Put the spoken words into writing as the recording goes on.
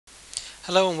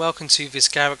Hello and welcome to this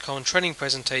GarrettCom training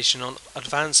presentation on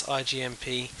advanced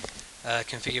IGMP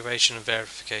configuration and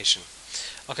verification.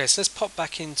 Okay, so let's pop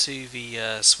back into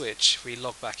the switch. We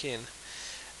log back in.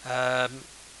 I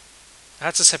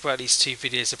had to separate these two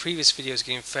videos. The previous video was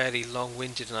getting fairly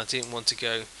long-winded and I didn't want to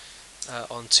go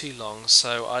on too long,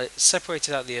 so I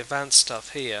separated out the advanced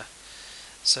stuff here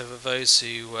so that those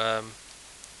who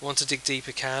want to dig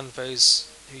deeper can,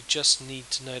 those who just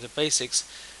need to know the basics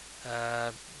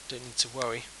don't need to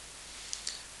worry.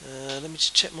 Let me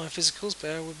just check my physicals,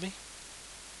 bear with me.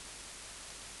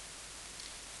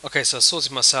 Okay, so I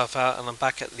sorted myself out and I'm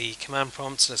back at the command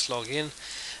prompt, so let's log in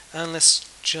and let's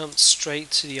jump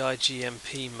straight to the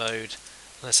IGMP mode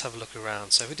and let's have a look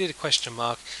around. So if we do the question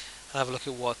mark and have a look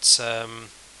at what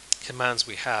commands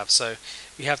we have. So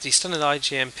we have the standard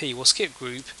IGMP, we'll skip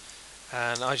group,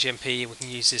 and IGMP, we can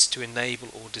use this to enable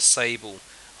or disable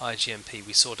IGMP,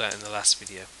 we saw that in the last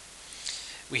video.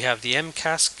 We have the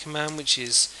MCAS command, which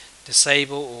is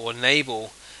disable or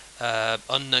enable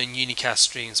unknown unicast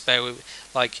streams.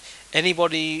 Like any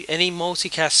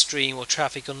multicast stream or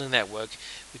traffic on the network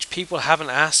which people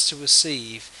haven't asked to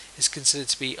receive is considered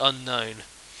to be unknown.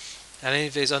 And any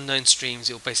of those unknown streams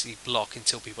it will basically block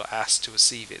until people are asked to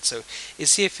receive it. So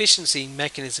it's the efficiency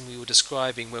mechanism we were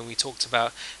describing when we talked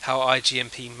about how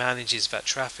IGMP manages that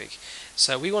traffic.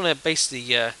 So we want to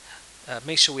basically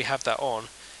make sure we have that on,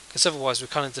 because otherwise we're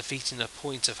kind of defeating the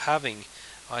point of having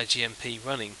IGMP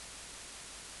running.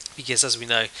 Because as we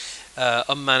know,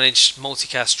 unmanaged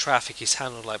multicast traffic is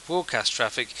handled like broadcast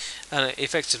traffic, and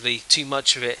effectively too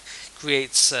much of it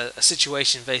creates a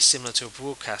situation very similar to a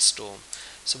broadcast storm.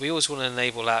 So we always want to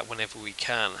enable that whenever we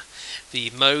can. The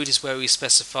mode is where we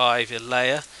specify the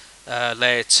layer,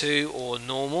 layer 2 or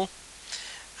normal,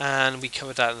 and we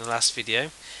covered that in the last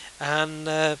video.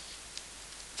 And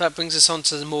that brings us on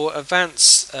to the more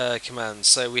advanced commands.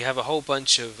 So we have a whole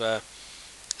bunch of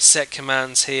set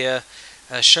commands here,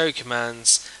 show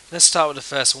commands. Let's start with the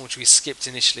first one, which we skipped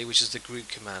initially, which is the group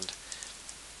command.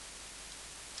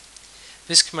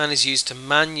 This command is used to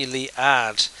manually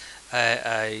add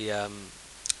an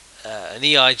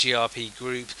EIGRP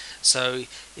group. So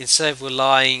instead of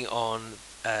relying on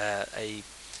a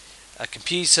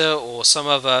computer or some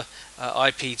other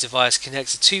IP device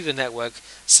connected to the network,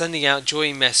 sending out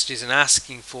join messages and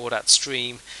asking for that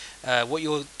stream, what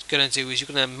you're going to do is you're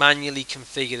going to manually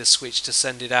configure the switch to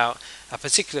send it out a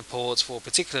particular port for a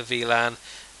particular VLAN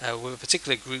with a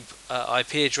particular group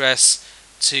IP address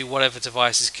to whatever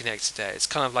device is connected there. It's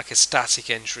kind of like a static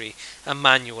entry, a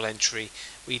manual entry.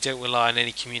 We don't rely on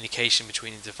any communication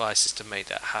between the devices to make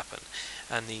that happen.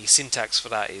 And the syntax for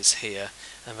that is here,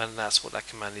 and then that's what that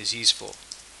command is used for.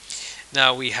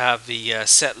 Now we have the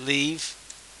set leave,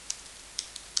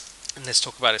 and let's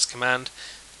talk about this command.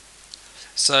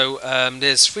 So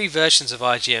there's three versions of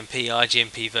IGMP: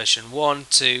 IGMP version 1,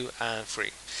 2 and 3.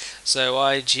 So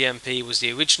IGMP was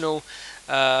the original,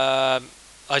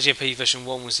 IGMP version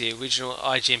 1 was the original,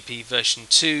 IGMP version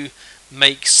 2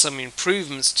 makes some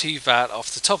improvements to that.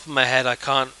 Off the top of my head I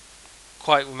can't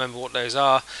quite remember what those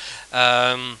are,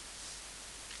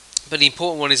 but the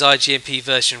important one is IGMP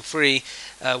version 3.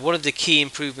 One of the key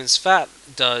improvements that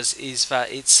does is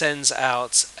that it sends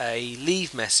out a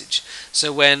leave message.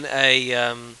 So when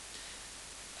an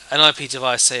IP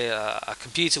device, say a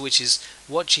computer which is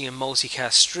watching a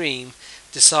multicast stream,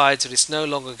 decides that it's no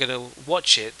longer going to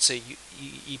watch it, so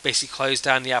you basically close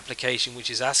down the application which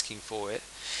is asking for it.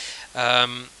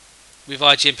 With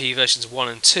IGMP versions 1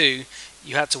 and 2,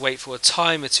 you had to wait for a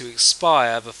timer to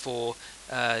expire before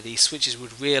the switches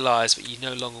would realize that you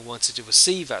no longer wanted to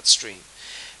receive that stream.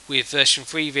 With version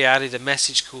 3, they added a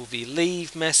message called the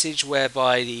leave message,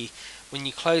 whereby when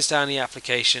you close down the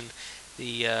application,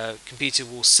 the computer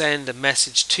will send a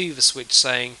message to the switch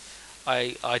saying,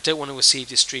 I don't want to receive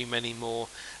this stream anymore,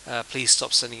 please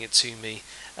stop sending it to me.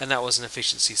 And that was an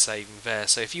efficiency saving there.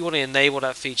 So if you want to enable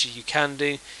that feature, you can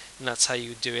do, and that's how you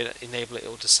would do it: enable it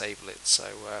or disable it. So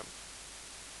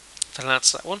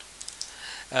that's that one.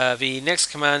 The next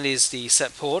command is the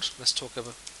set port. Let's talk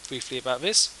briefly about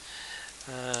this.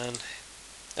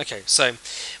 Okay, so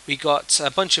we got a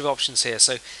bunch of options here.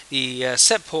 So the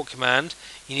set port command,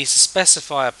 you need to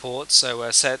specify a port,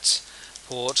 so set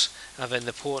port, and then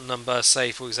the port number,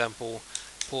 say for example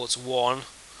port 1,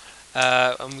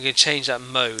 and we're going to change that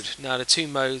mode. Now the three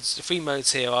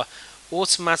modes here are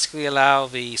automatically allow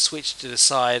the switch to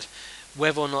decide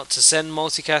whether or not to send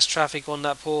multicast traffic on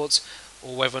that port,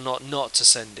 or whether or not to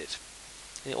send it.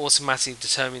 It automatically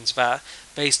determines that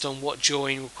based on what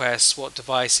join requests, what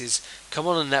devices come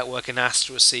on the network and ask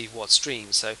to receive what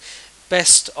streams. So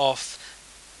best off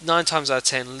 9 times out of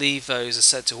 10 leave those as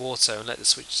set to auto and let the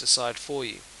switch decide for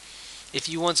you. If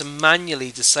you want to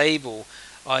manually disable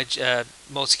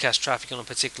multicast traffic on a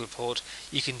particular port,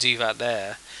 you can do that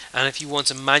there. And if you want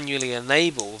to manually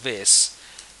enable this,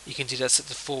 you can do that set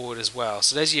to forward as well.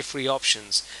 So those are your three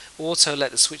options. Auto,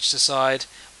 let the switch decide.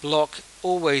 Block,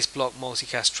 always block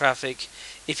multicast traffic.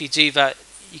 If you do that,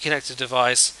 you connect a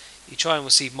device, you try and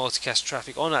receive multicast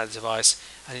traffic on that device,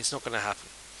 and it's not going to happen.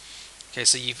 Okay,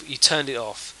 so you turned it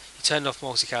off. You turned off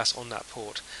multicast on that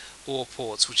port, or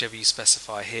ports, whichever you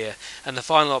specify here. And the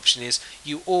final option is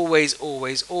you always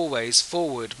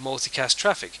forward multicast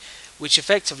traffic, which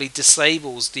effectively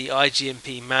disables the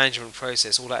IGMP management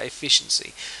process, all that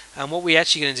efficiency. And what we're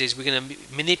actually going to do is we're going to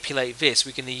manipulate this.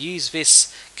 We're going to use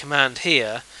this command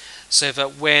here, so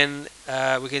that when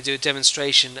we're going to do a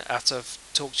demonstration after I've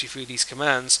talked you through these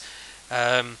commands.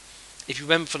 If you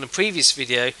remember from the previous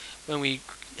video, when we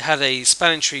had a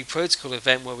spanning tree protocol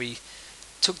event where we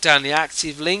took down the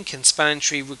active link and spanning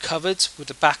tree recovered with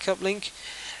the backup link,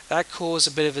 that caused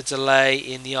a bit of a delay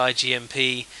in the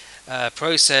IGMP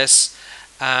process,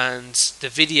 and the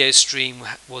video stream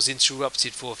was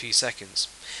interrupted for a few seconds.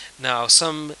 Now,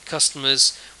 some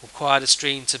customers require the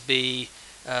stream to be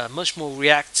much more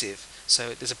reactive,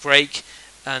 so there's a break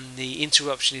and the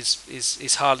interruption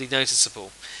is hardly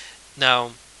noticeable.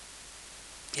 Now,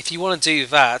 if you want to do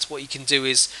that, what you can do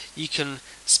is you can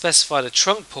specify the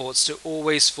trunk ports to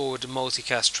always forward the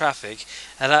multicast traffic,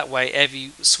 and that way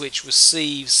every switch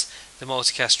receives the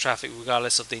multicast traffic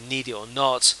regardless of they need it or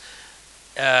not,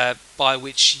 by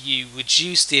which you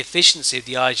reduce the efficiency of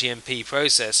the IGMP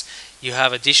process. You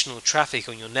have additional traffic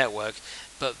on your network,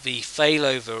 but the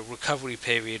failover recovery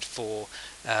period for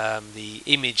the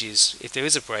images, if there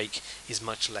is a break, is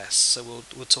much less. So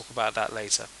we'll talk about that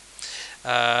later.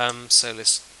 So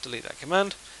let's delete that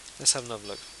command. Let's have another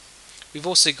look. We've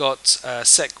also got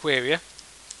set query.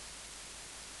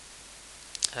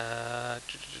 Let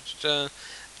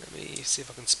me see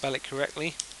if I can spell it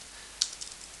correctly.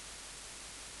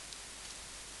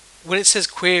 When it says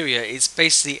query, it's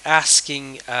basically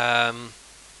asking,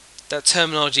 that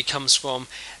terminology comes from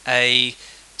a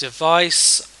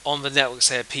device on the network,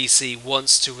 say a PC,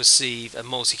 wants to receive a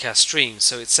multicast stream.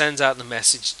 So it sends out the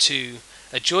message to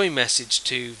a join message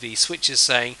to the switches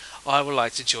saying, I would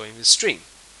like to join this stream.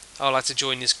 I would like to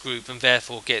join this group and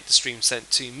therefore get the stream sent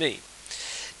to me.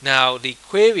 Now, the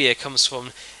query comes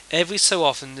from every so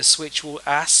often the switch will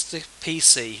ask the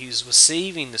PC who's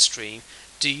receiving the stream,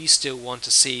 do you still want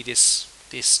to see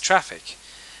this traffic?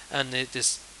 And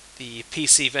the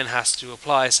PC then has to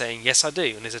reply saying, yes I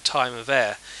do, and there's a timer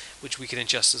there which we can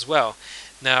adjust as well.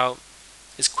 Now,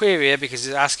 it's query because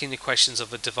it's asking the questions of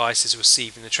the devices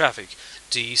receiving the traffic.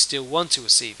 Do you still want to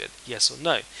receive it? Yes or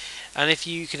no? And if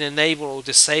you can enable or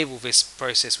disable this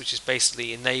process, which is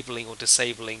basically enabling or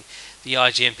disabling the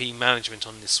IGMP management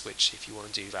on this switch, if you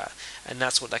want to do that, and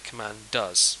that's what that command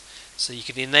does. So you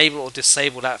can enable or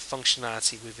disable that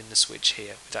functionality within the switch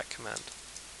here with that command.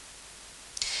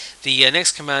 The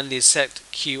next command is set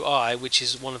QI, which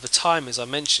is one of the timers I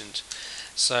mentioned.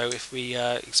 So if we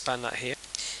expand that here,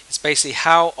 it's basically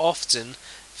how often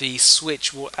the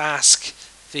switch will ask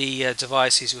the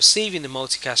device who's receiving the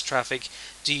multicast traffic,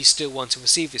 do you still want to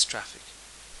receive this traffic?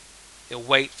 It'll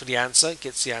wait for the answer,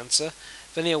 gets the answer,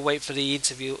 then it'll wait for the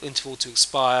interval to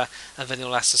expire, and then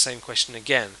it'll ask the same question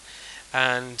again.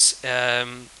 And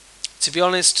to be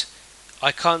honest,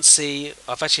 I can't see,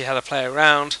 I've actually had a play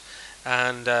around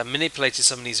and manipulated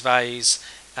some of these values,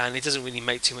 and it doesn't really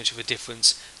make too much of a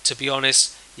difference. To be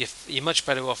honest, you're much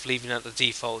better off leaving out the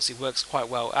defaults. It works quite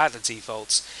well at the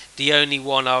defaults. The only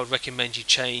one I would recommend you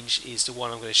change is the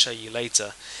one I'm going to show you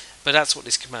later, but that's what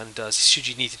this command does should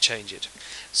you need to change it.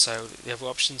 So the other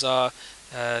options are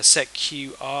set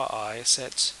QRI,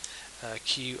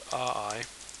 QRI.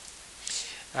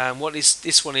 And what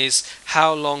this one is,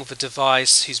 how long the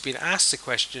device who's been asked the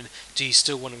question, do you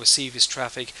still want to receive this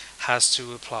traffic, has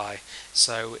to reply.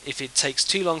 So if it takes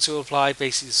too long to reply,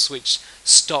 basically the switch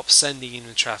stops sending in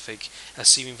the traffic,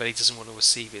 assuming that he doesn't want to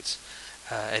receive it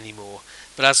anymore.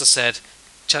 But as I said,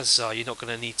 chances are you're not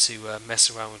going to need to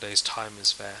mess around with those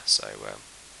timers there. So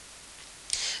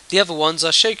the other ones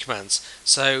are show commands,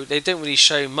 so they don't really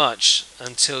show much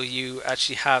until you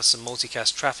actually have some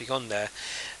multicast traffic on there.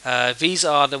 These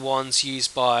are the ones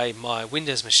used by my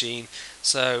Windows machine,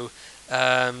 so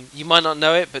you might not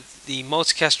know it, but the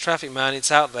multicast traffic, man,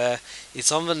 it's out there,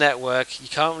 it's on the network, you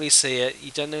can't really see it,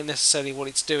 you don't know necessarily what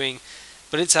it's doing,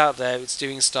 but it's out there, it's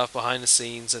doing stuff behind the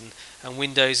scenes, and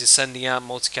Windows is sending out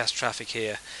multicast traffic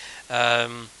here.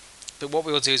 but what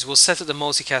we'll do is we'll set up the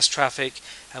multicast traffic,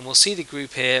 and we'll see the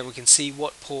group here, and we can see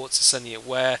what ports are sending it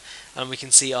where, and we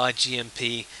can see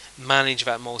IGMP manage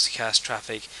that multicast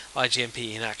traffic,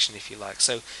 IGMP in action if you like.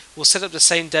 So we'll set up the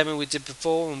same demo we did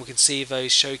before, and we can see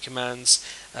those show commands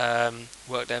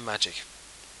work their magic.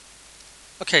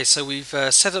 Okay, so we've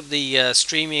set up the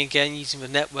streaming again using the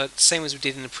network, the same as we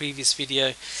did in the previous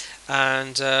video,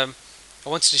 and I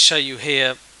wanted to show you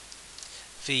here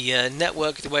the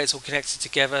network, the way it's all connected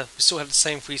together. We still have the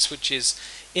same 3 switches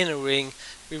in a ring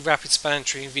with rapid span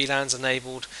tree and VLANs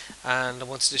enabled, and I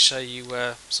wanted to show you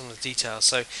some of the details.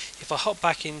 So if I hop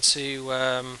back into,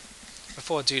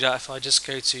 before I do that, if I just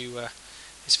go to,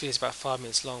 this video is about 5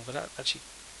 minutes long, but that actually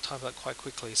typed that quite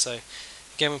quickly. So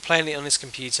again, we're playing it on this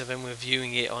computer, then we're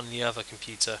viewing it on the other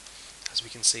computer, as we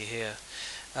can see here.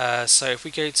 So if we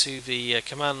go to the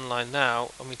command line now,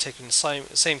 and we take in the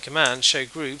same command, show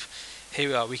group, here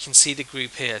we are, we can see the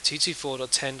group here,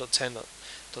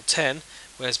 224.10.10.10,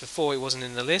 whereas before it wasn't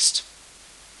in the list.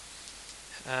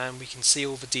 And we can see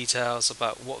all the details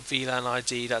about what VLAN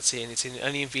ID that's in. It's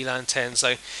only in VLAN 10.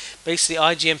 So basically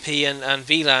IGMP and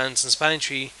VLANs and spanning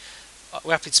tree,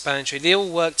 rapid spanning tree, they all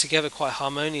work together quite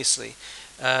harmoniously.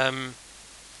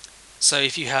 So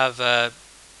if you have a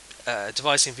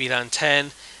device in VLAN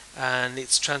 10 and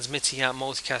it's transmitting out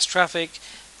multicast traffic,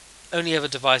 only other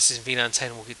devices in VLAN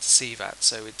 10 will get to see that.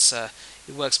 So it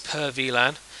works per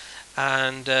VLAN,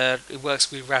 and it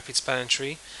works with rapid spanning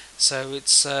tree. So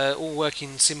it's all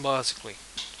working symbiotically.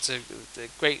 So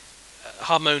great,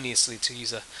 harmoniously, to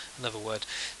use another word.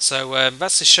 So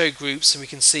that's the show groups, and we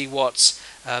can see what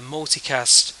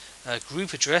multicast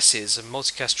group addresses and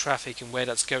multicast traffic and where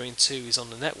that's going to is on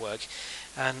the network.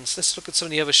 And let's look at some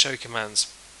of the other show commands.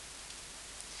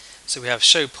 So we have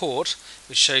show port,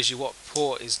 which shows you what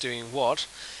port is doing what,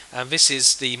 and this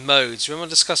is the modes. Remember I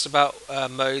discussed about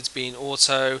modes being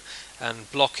auto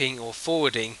and blocking or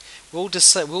forwarding. We'll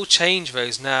change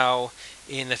those now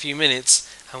in a few minutes,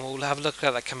 and we'll have a look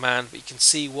at that command, but you can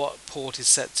see what port is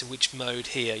set to which mode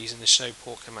here using the show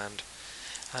port command.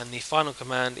 And the final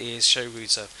command is show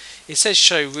router. It says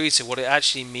show router. What it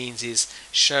actually means is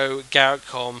show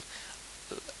GarrettCom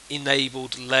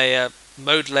enabled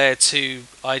mode layer 2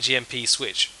 IGMP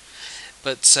switch.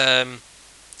 But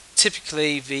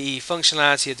typically the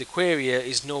functionality of the query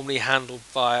is normally handled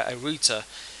by a router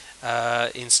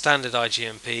in standard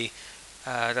IGMP.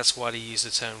 That's why they use the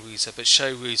term router, but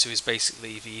show router is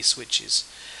basically the switches,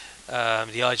 the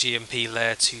IGMP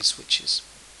layer 2 switches.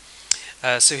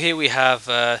 So here we have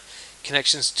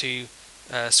connections to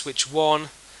switch 1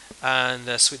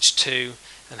 and switch 2,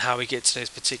 and how we get to those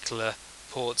particular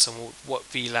ports and what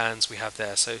VLANs we have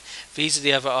there. So these are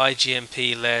the other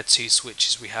IGMP layer 2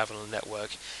 switches we have on the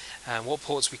network, and what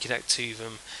ports we connect to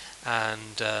them,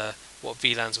 and what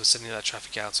VLANs we're sending that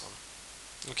traffic out on.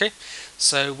 Okay,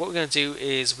 so what we're going to do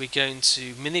is we're going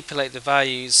to manipulate the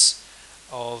values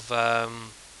of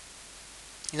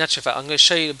in actual fact I'm going to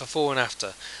show you the before and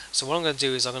after. So what I'm going to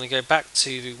do is I'm going to go back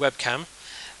to the webcam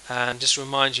and just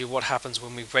remind you what happens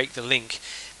when we break the link.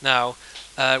 Now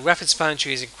rapid spanning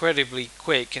tree is incredibly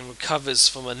quick and recovers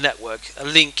from a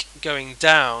link going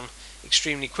down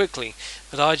extremely quickly,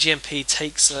 but IGMP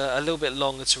takes a little bit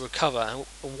longer to recover, and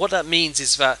what that means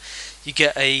is that you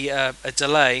get a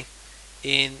delay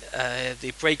in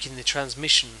the breaking the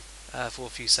transmission for a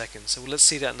few seconds. So let's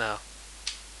see that now.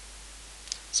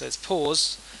 So it's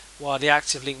paused while the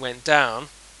active link went down,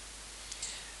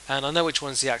 and I know which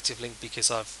one's the active link because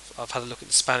I've had a look at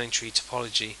the spanning tree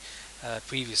topology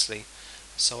previously.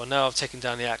 So I know I've taken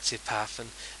down the active path,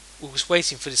 and we're just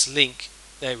waiting for this link.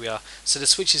 There we are. So the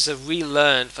switches have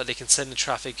relearned that they can send the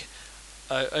traffic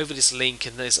over this link,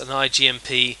 and there's an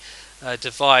IGMP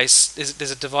device.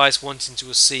 There's a device wanting to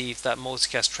receive that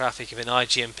multicast traffic, and then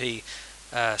IGMP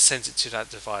sends it to that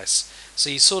device. So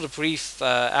you saw the brief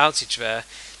outage there.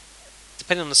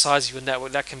 Depending on the size of your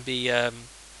network, that can be a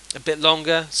bit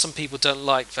longer. Some people don't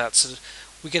like that, so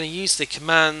we're going to use the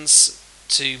commands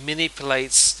to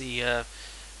manipulate the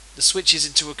switches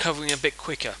into recovering a bit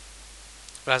quicker.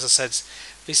 But as I said,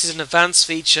 this is an advanced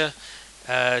feature.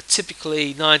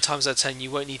 Typically 9 times out of 10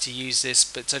 you won't need to use this,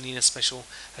 but it's only in a special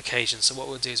occasion. So what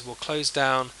we'll do is we'll close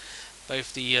down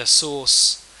both the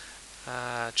source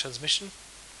transmission.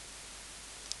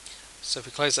 So if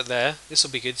we close that there, this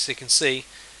will be good, so you can see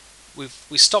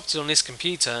we stopped it on this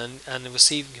computer, and the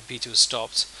receiving computer was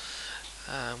stopped.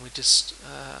 We just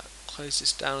close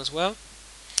this down as well,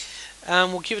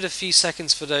 and we'll give it a few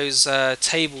seconds for those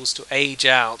tables to age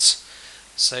out,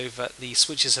 so that the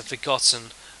switches have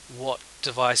forgotten what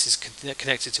device is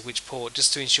connected to which port,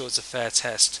 just to ensure it's a fair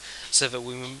test, so that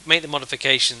when we make the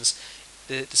modifications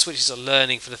the switches are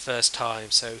learning for the first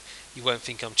time, so you won't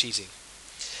think I'm cheating.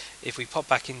 If we pop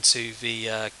back into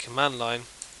the command line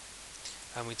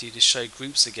and we do the show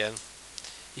groups again,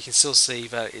 you can still see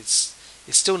that it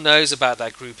still knows about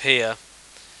that group here,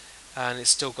 and it's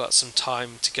still got some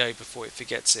time to go before it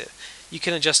forgets it. You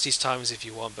can adjust these timers if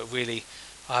you want, but really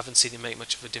I haven't seen it make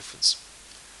much of a difference.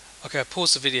 Okay, I'll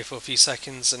pause the video for a few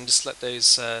seconds and just let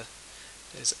those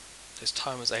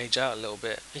timers age out a little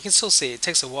bit. You can still see it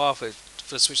takes a while for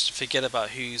the switch to forget about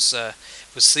who's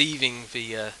receiving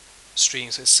the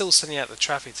stream, so it's still sending out the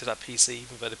traffic to that PC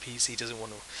even though the PC doesn't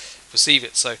want to receive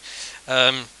it. So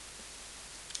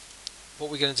what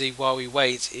we're going to do while we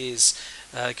wait is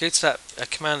go to that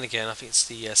command again. I think it's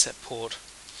the set port,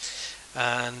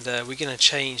 and we're going to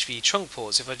change the trunk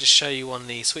ports. If I just show you on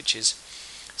the switches,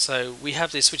 so we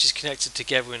have the switches connected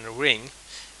together in a ring,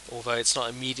 although it's not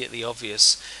immediately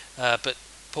obvious, but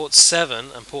ports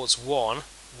 7 and ports 1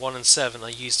 and 7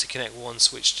 are used to connect one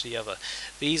switch to the other.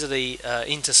 These are the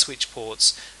inter-switch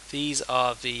ports. These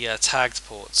are the tagged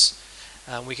ports.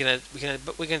 And what we're going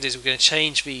to do is we're going to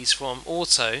change these from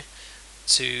auto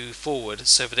to forward,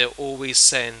 so that they'll always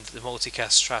send the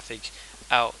multicast traffic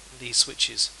out these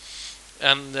switches.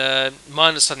 And my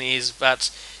understanding is that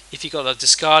if you've got a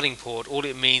discarding port, all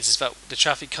it means is that the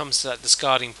traffic comes to that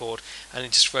discarding port and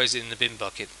it just throws it in the bin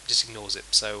bucket, just ignores it.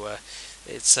 So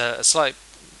it's a slight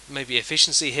maybe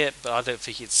efficiency hit, but I don't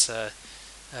think it's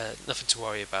nothing to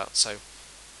worry about. So,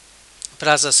 but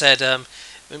as I said,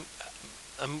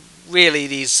 really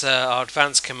these are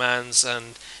advanced commands,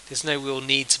 and there's no real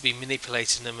need to be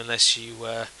manipulating them unless you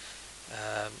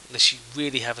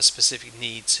really have a specific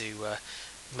need to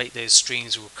make those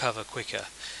streams recover quicker.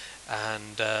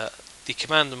 And the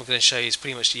command I'm going to show you is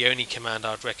pretty much the only command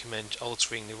I'd recommend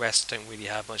altering. The rest don't really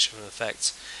have much of an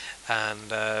effect,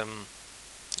 and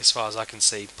as far as I can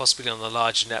see, possibly on a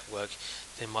larger network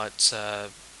they might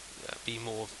be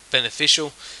more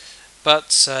beneficial,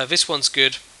 but this one's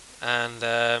good, and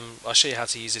I'll show you how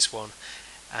to use this one,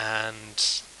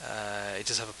 and it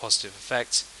does have a positive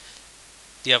effect.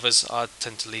 The others I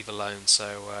tend to leave alone.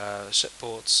 So set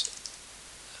ports,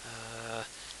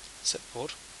 set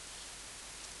port,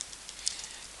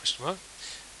 question mark,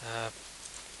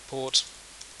 port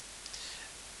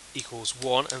equals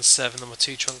 1 and 7 on my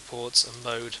 2 trunk ports, and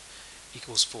mode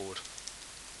equals forward.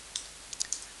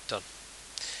 Done.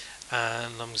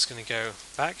 And I'm just going to go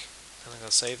back and I'm going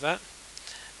to save that.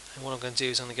 And what I'm going to do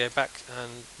is I'm going to go back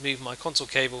and move my console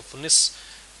cable from this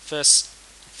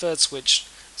third switch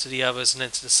to the others, and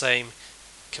enter the same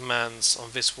commands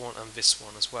on this one and this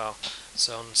one as well.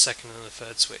 So on the second and the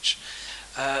third switch.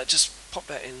 Just pop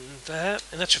that in there.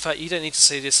 In actual fact, you don't need to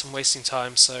see this, I'm wasting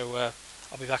time, so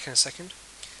I'll be back in a second.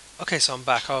 Okay, so I'm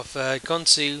back. I've gone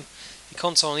to the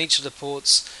console on each of the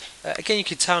ports. Again, you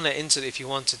could telnet into it if you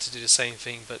wanted to do the same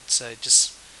thing, but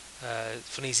just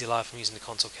for an easy life I'm using the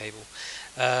console cable.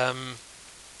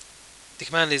 The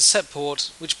command is set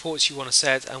port, which ports you want to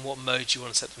set and what mode you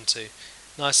want to set them to.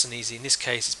 Nice and easy. In this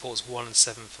case it's ports 1 and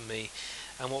 7 for me,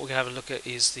 and what we're going to have a look at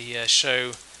is the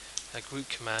show group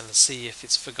command and see if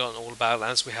it's forgotten all about,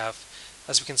 as we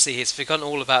can see, it's forgotten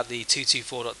all about the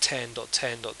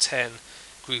 224.10.10.10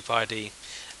 group ID.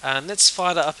 And let's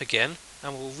fire that up again,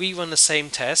 and we'll rerun the same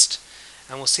test,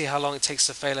 and we'll see how long it takes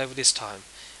to fail over this time,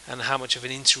 and how much of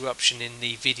an interruption in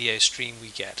the video stream we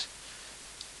get.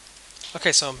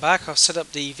 Okay, so I'm back. I've set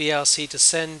up the VLC to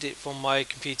send it from my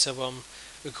computer where I'm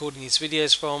recording these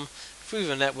videos from, through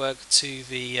the network to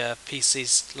the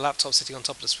PC's laptop sitting on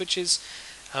top of the switches,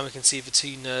 and we can see the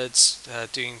two nerds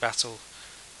doing battle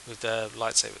with their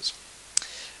lightsabers.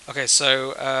 Okay,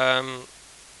 so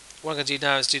what I'm going to do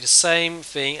now is do the same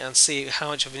thing and see how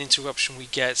much of an interruption we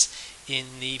get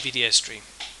in the video stream.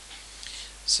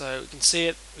 So we can see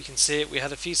it, we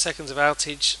had a few seconds of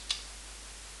outage.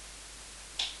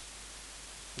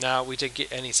 Now we don't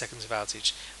get any seconds of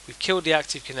outage. We've killed the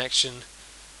active connection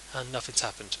and nothing's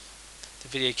happened. The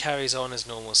video carries on as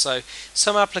normal. So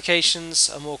some applications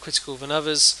are more critical than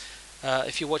others.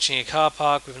 If you're watching a car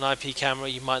park with an IP camera,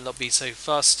 you might not be so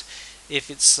fussed.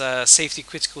 If it's a safety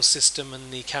critical system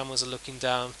and the cameras are looking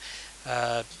down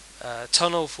a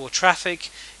tunnel for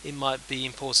traffic, it might be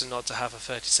important not to have a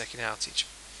 30-second outage.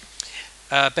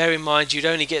 Bear in mind, you'd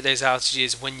only get those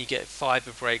outages when you get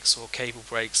fiber breaks or cable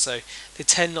breaks, so they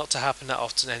tend not to happen that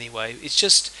often anyway. It's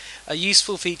just a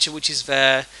useful feature which is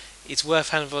there. It's worth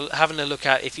having a look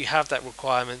at if you have that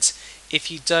requirement.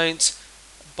 If you don't,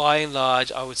 by and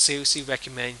large, I would seriously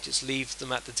recommend just leave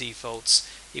them at the defaults.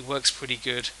 It works pretty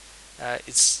good.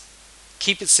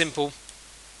 Keep it simple.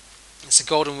 It's a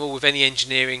golden rule with any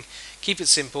engineering. Keep it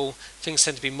simple, things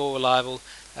tend to be more reliable,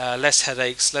 less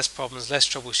headaches, less problems, less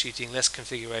troubleshooting, less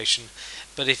configuration.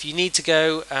 But if you need to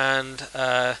go and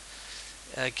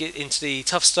get into the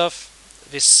tough stuff,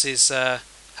 this is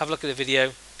have a look at the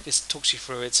video. This talks you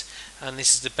through it, and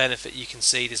this is the benefit you can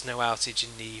see. There's no outage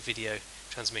in the video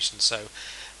transmission. So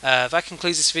that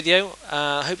concludes this video.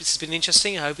 I hope this has been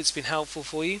interesting. I hope it's been helpful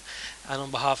for you. And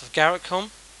on behalf of GarrettCom,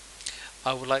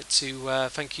 I would like to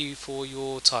thank you for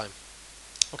your time.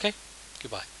 Okay,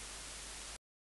 goodbye.